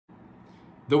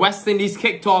The West Indies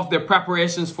kicked off their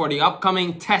preparations for the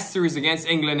upcoming Test series against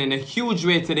England in a huge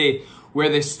way today, where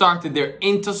they started their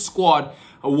inter-squad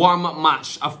warm-up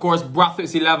match. Of course,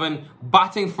 Brathwaite's 11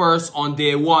 batting first on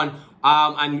day one.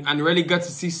 And really good to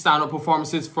see stand-up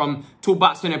performances from two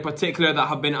batsmen in particular that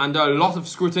have been under a lot of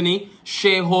scrutiny.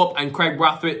 Shai Hope and Craig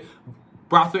Brathwaite.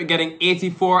 Brathwaite getting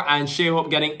 84 and Shai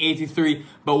Hope getting 83.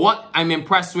 But what I'm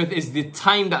impressed with is the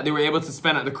time that they were able to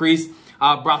spend at the crease.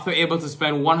 Brathwaite able to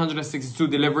spend 162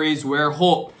 deliveries, where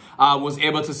Hope was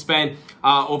able to spend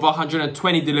over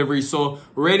 120 deliveries. So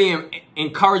really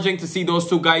encouraging to see those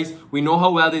two guys. We know how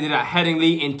well they did at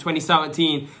Headingley in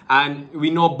 2017, and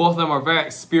we know both of them are very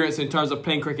experienced in terms of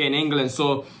playing cricket in England.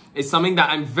 So it's something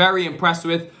that I'm very impressed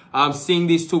with, seeing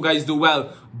these two guys do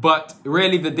well. But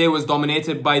really the day was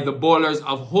dominated by the bowlers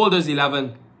of Holder's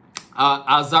 11.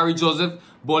 Alzarri Joseph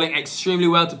bowling extremely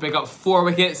well to pick up 4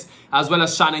 wickets, as well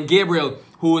as Shannon Gabriel,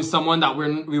 who is someone that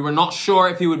we were not sure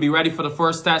if he would be ready for the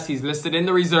first test. He's listed in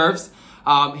the reserves.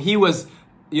 He was,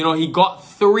 he got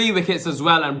 3 wickets as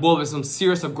well and bowled with some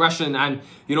serious aggression. And,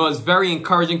 it's very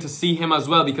encouraging to see him as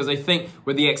well, because I think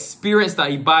with the experience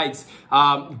that he bides,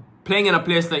 playing in a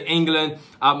place like England,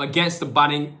 against the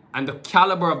batting and the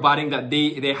caliber of batting that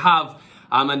they have,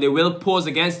 and they will pose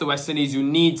against the West Indies, you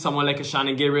need someone like a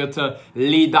Shannon Gabriel to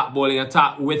lead that bowling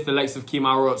attack with the likes of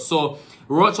Kemar Roach. So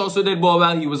Roach also did bowl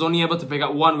well. He was only able to pick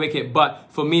up 1 wicket, but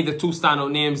for me, the two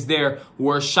standout names there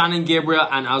were Shannon Gabriel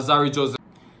and Alzarri Joseph.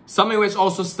 Something which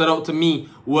also stood out to me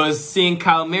was seeing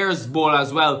Kyle Mayers bowl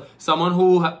as well. Someone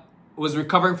who was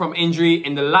recovering from injury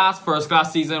in the last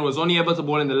first-class season, was only able to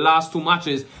bowl in the last 2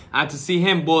 matches, and to see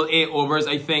him bowl 8 overs,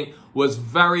 I think, was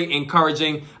very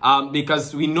encouraging,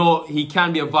 because we know he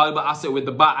can be a valuable asset with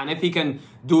the bat, and if he can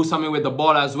do something with the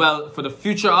ball as well for the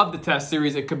future of the Test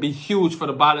series, it could be huge for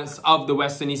the balance of the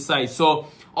West Indies side. So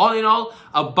all in all,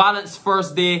 a balanced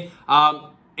first day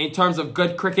in terms of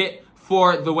good cricket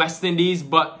for the West Indies,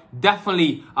 but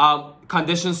definitely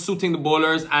conditions suiting the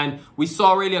bowlers, and we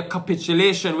saw really a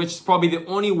capitulation, which is probably the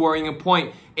only worrying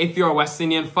point if you're a West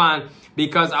Indian fan,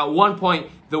 because at one point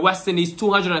the West Indies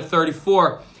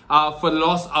 234 for the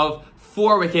loss of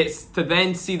 4 wickets, to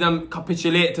then see them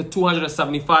capitulate to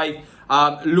 275,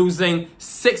 losing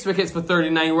 6 wickets for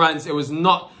 39 runs. It was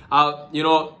not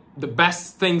the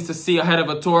best things to see ahead of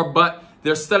a tour, but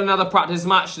there's still another practice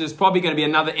match. There's probably going to be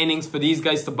another innings for these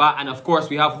guys to bat. And of course,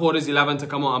 we have Holder's 11 to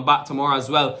come out and bat tomorrow as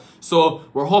well. So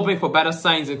we're hoping for better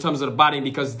signs in terms of the batting,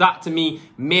 because that to me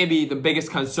may be the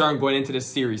biggest concern going into this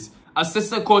series.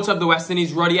 Assistant coach of the West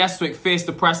Indies, Roddy Estwick, faced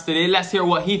the press today. Let's hear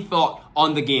what he thought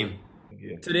on the game.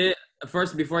 Yeah. Today,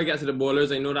 first, before I get to the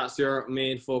bowlers, I know that's your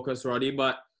main focus, Roddy,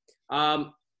 but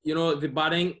the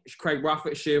batting, Craig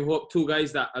Brathwaite, Shai Hope, 2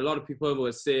 guys that a lot of people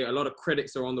would say, a lot of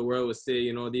critics around the world would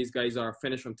say, these guys are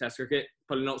finished from Test cricket,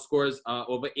 pulling out scores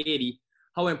over 80.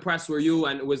 How impressed were you,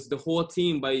 and was the whole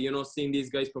team by, seeing these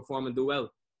guys perform and do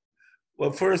well?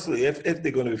 Well, firstly, if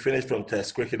they're going to be finished from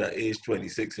Test cricket at age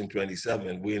 26 and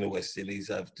 27, we in the West Indies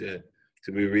have to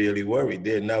be really worried.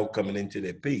 They're now coming into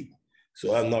their peak.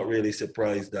 So I'm not really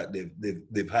surprised that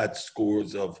they've had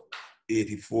scores of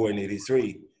 84 and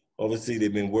 83. Obviously,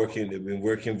 they've been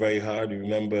working very hard. You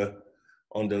remember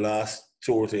on the last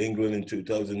tour to England in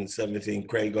 2017,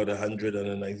 Craig got 100 and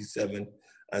a 97,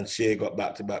 and Shai got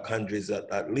back-to-back hundreds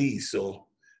at least. So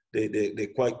they're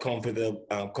quite confident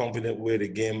where the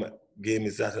game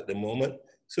is at the moment.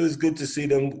 So it's good to see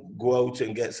them go out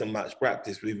and get some match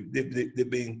practice. They've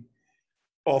been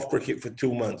off cricket for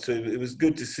 2 months, so it was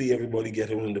good to see everybody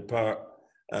get on the park.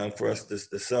 For us,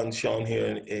 the sun shone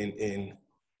here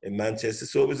in Manchester,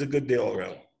 so it was a good day all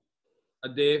around. A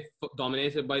day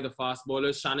dominated by the fast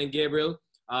bowlers. Shannon Gabriel,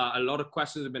 a lot of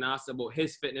questions have been asked about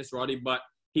his fitness, Roddy, but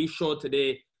he showed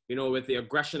today, with the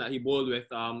aggression that he bowled with,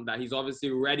 that he's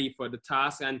obviously ready for the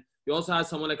task. And you also had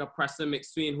someone like a Preston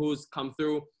McSween who's come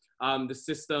through the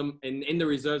system in the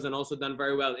reserves and also done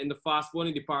very well. In the fast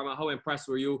bowling department, how impressed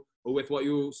were you with what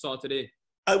you saw today?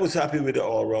 I was happy with the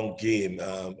all-round game.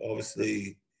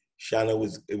 Obviously, Shannon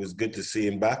it was good to see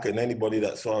him back, and anybody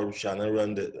that saw Shannon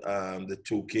run the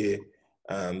 2K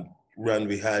run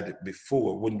we had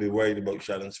before wouldn't be worried about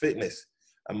Shannon's fitness.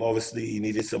 Obviously, he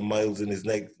needed some miles in his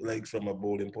legs from a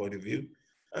bowling point of view,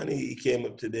 and he came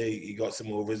up today. He got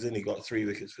some overs in. He got 3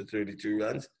 wickets for 32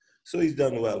 runs, so he's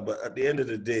done well. But at the end of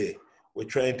the day, we're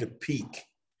trying to peak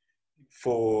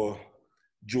for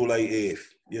July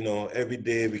 8th. Every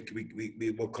day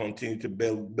we will continue to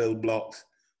build blocks,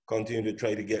 continue to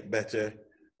try to get better,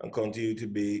 and continue to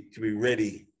be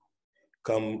ready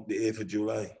come the 8th of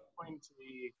July.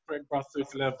 The Craig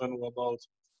Brathwaite 11 were about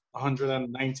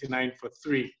 199 for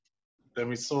 3. Then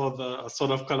we saw a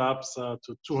sort of collapse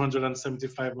to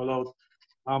 275 all out.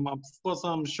 Of course,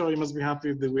 I'm sure you must be happy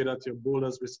with the way that your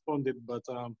bowlers responded, but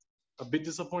a bit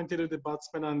disappointed with the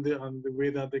batsmen and the way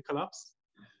that they collapsed.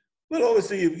 Well,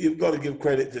 obviously, you've got to give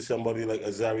credit to somebody like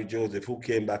Azari Joseph, who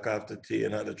came back after tea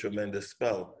and had a tremendous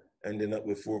spell, ending up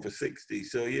with 4 for 60.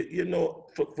 So, you know,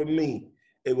 for me,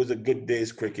 it was a good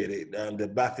day's cricket.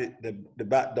 The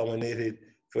bat dominated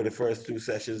for the first 2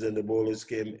 sessions, and the bowlers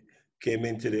came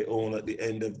into their own at the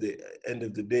end of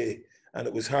the day. And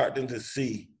it was heartening to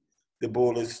see the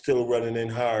bowlers still running in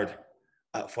hard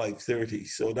at 5:30.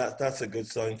 So that's a good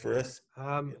sign for us.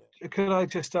 Could I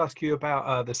just ask you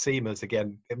about the seamers again,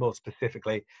 a bit more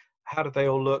specifically? How did they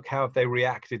all look? How have they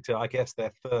reacted to, I guess,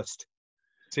 their first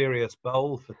serious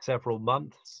bowl for several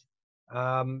months?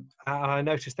 I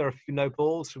noticed there are a few no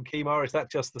balls from Kemar. Is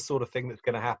that just the sort of thing that's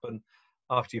going to happen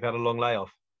after you've had a long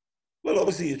layoff? Well,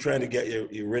 obviously, you're trying to get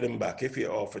your rhythm back. If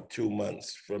you're off for 2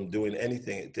 months from doing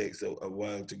anything, it takes a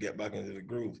while to get back into the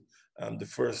groove. The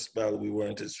first spell, we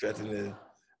weren't as threatening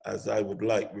as I would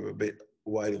like. We were a bit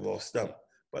wide of our stump.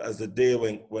 But as the day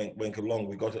went along,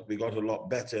 we got a lot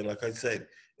better. And like I said,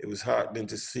 it was heartening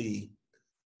to see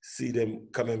them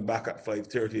coming back at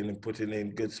 5:30 and putting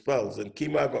in good spells. And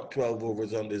Kemar got 12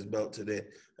 overs under his belt today.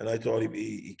 And I thought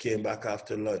he came back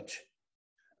after lunch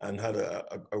and had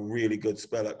a really good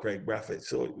spell at Craig Braffett.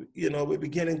 So, you know, we're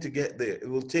beginning to get there. It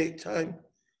will take time.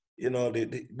 You know,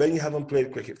 when you haven't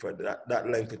played cricket for that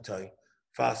length of time,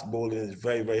 fast bowling is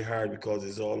very, very hard because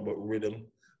it's all about rhythm,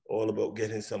 all about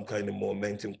getting some kind of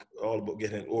momentum, all about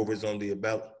getting overs under your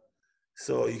belt.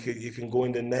 So you can go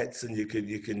in the nets and you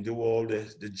can do all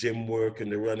the gym work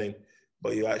and the running,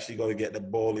 but you actually got to get the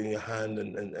ball in your hand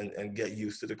and get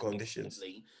used to the conditions.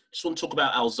 Just want to talk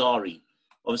about Alzari.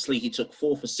 Obviously, he took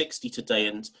 4 for 60 today,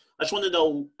 and I just want to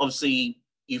know, obviously,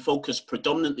 you focus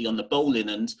predominantly on the bowling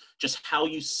and just how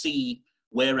you see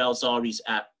where Alzari's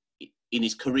at in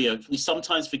his career. We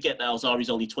sometimes forget that Alzari's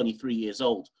only 23 years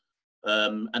old.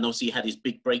 And obviously he had his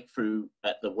big breakthrough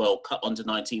at the World Cup,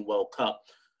 Under-19 World Cup.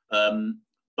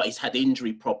 But he's had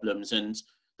injury problems, and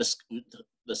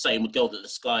the same would go that the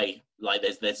sky, like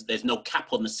there's no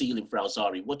cap on the ceiling for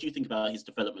Alzari. What do you think about his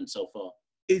development so far?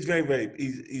 He's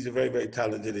he's a very, very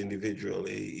talented individual.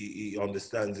 He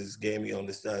understands his game. He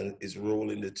understands his role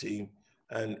in the team.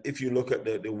 And if you look at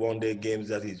the one-day games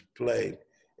that he's played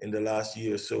in the last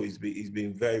year or so, he's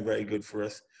been very, very good for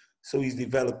us. So he's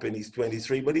developing. He's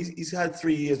 23, but he's had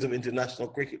 3 years of international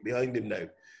cricket behind him now.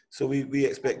 So we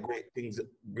expect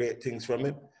great things from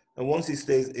him. And once he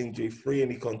stays injury-free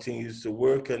and he continues to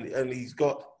work, and he's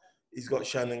got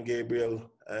Shannon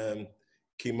Gabriel,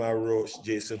 Kemar Roach,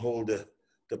 Jason Holder,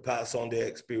 to pass on their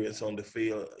experience on the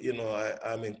field. You know,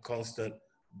 I'm in constant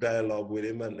dialogue with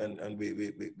him, and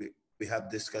we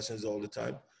have discussions all the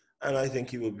time. And I think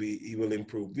he will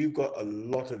improve. We've got a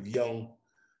lot of young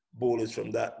bowlers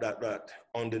from that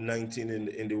under 19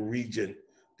 in the region.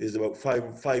 There's about five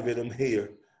of them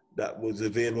here that was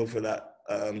available for that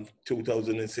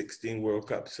 2016 World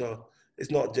Cup. So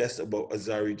it's not just about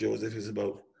Azari Joseph, it's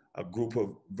about a group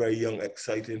of very young,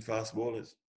 exciting fast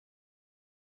bowlers.